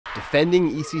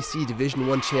Defending ECC Division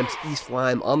I champs East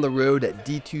Lyme on the road at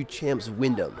D2 champs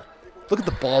Windham. Look at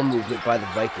the ball movement by the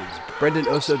Vikings. Brendan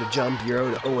Oso to John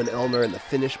Bureau to Owen Elmer, and the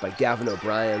finish by Gavin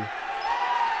O'Brien.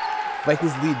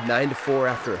 Vikings lead 9-4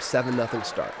 after a 7-0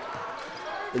 start.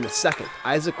 In the second,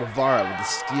 Isaac Guevara with the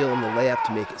steal and the layup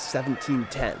to make it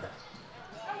 17-10.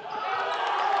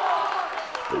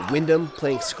 But Windham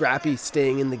playing scrappy,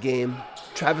 staying in the game.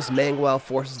 Travis Mangual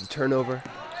forces the turnover.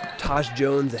 Taj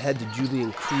Jones ahead to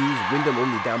Julian Cruz. Windham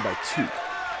only down by 2.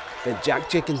 Then Jack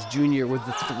Jenkins Jr. with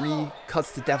the 3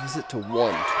 cuts the deficit to 1, 23-22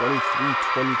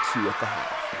 at the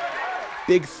half.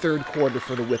 Big third quarter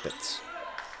for the Whippets.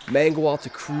 Mangual to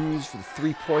Cruz for the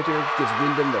 3-pointer gives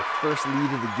Windham their first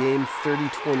lead of the game,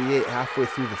 30-28 halfway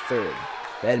through the third.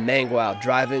 Then Mangual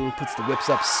driving, puts the Whips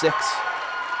up 6.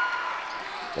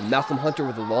 Then Malcolm Hunter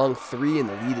with a long 3, and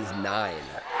the lead is 9.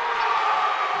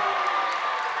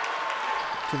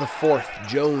 To the fourth,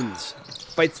 Jones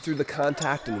fights through the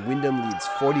contact, and Windham leads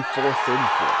 44-34.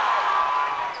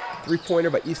 3-pointer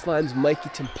by East Lyme's Mikey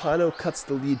Timpano cuts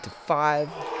the lead to 5.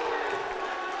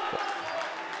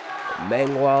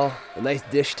 Mangual, a nice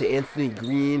dish to Anthony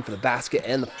Green for the basket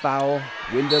and the foul.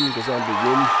 Windham goes on to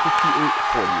win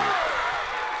 58-48.